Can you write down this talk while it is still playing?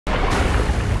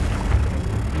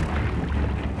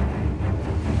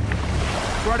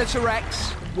Predator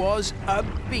X was a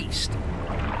beast.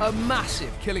 A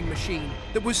massive killing machine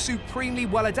that was supremely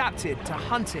well adapted to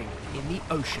hunting in the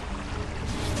ocean.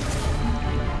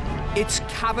 Its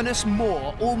cavernous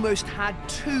maw almost had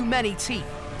too many teeth,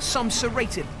 some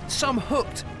serrated, some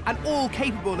hooked, and all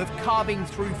capable of carving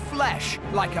through flesh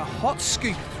like a hot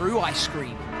scoop through ice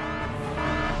cream.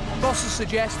 Fossils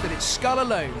suggest that its skull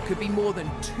alone could be more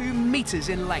than 2 meters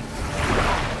in length,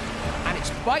 and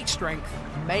its bite strength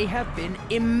may have been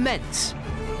immense.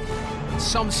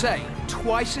 Some say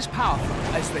twice as powerful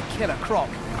as the killer croc,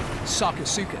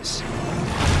 Sarcosuchus.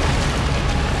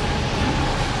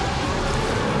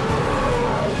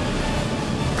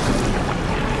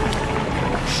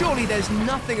 Surely there's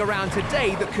nothing around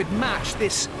today that could match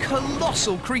this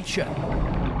colossal creature.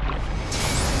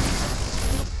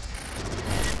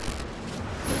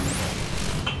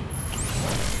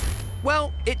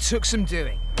 Well, it took some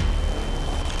doing.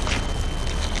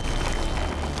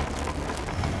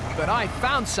 But I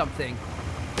found something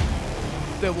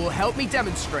that will help me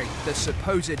demonstrate the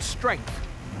supposed strength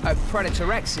of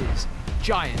Predator X's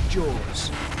giant jaws.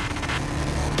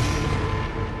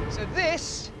 So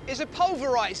this is a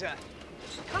pulverizer.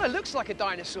 Kind of looks like a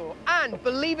dinosaur, and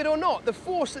believe it or not, the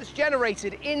force that's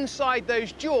generated inside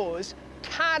those jaws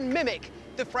can mimic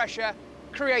the pressure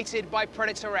created by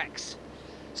Predator X.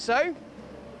 So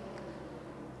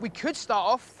we could start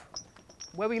off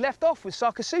where we left off with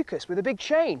Sarcosuchus, with a big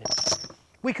chain.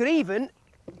 We could even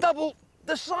double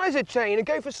the size of chain and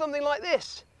go for something like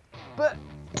this. But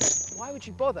why would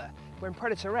you bother when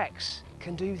Predator X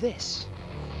can do this?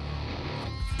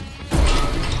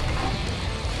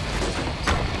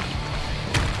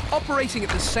 Operating at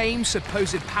the same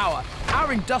supposed power,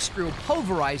 our industrial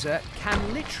pulverizer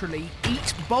can literally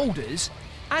eat boulders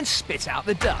and spit out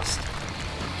the dust.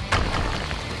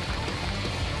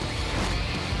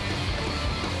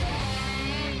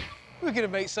 We're gonna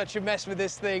make such a mess with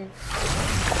this thing.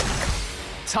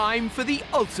 Time for the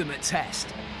ultimate test.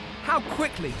 How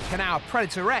quickly can our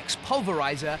Predator X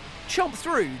pulverizer chomp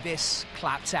through this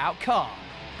clapped-out car?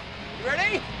 You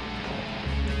ready?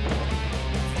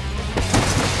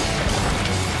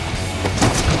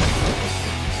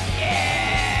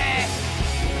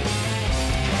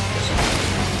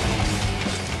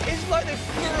 It's like the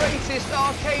greatest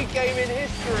arcade game in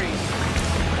history.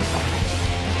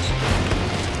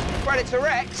 Predator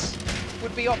X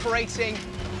would be operating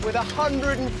with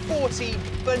 140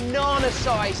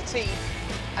 banana-sized teeth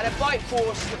and a bite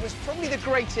force that was probably the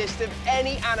greatest of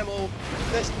any animal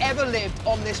that's ever lived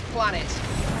on this planet.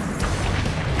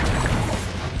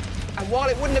 And while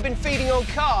it wouldn't have been feeding on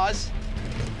cars,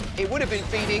 it would have been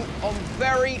feeding on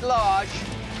very large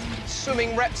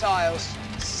swimming reptiles,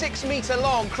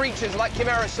 6-meter-long creatures like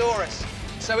Chimaerosaurus.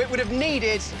 So it would have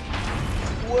needed,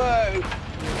 whoa,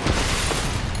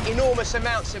 enormous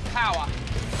amounts of power.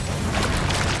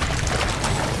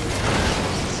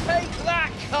 Take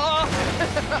that, car!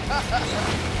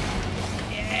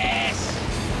 Yes!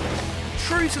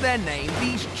 True to their name,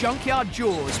 these junkyard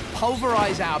jaws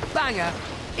pulverize our banger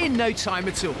in no time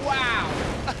at all. Wow!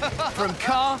 From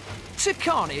car to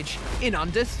carnage in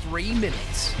under 3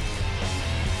 minutes.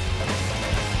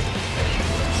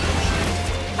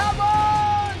 Come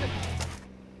on!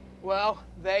 Well,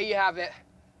 there you have it.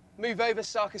 Move over,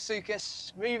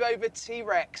 Sarcosuchus. Move over,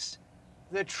 T-Rex.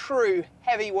 The true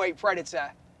heavyweight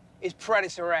predator is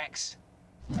Predator X.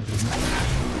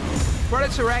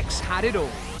 Predator X had it all.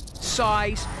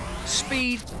 Size,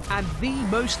 speed, and the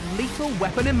most lethal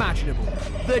weapon imaginable.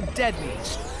 The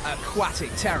deadliest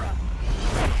aquatic terror.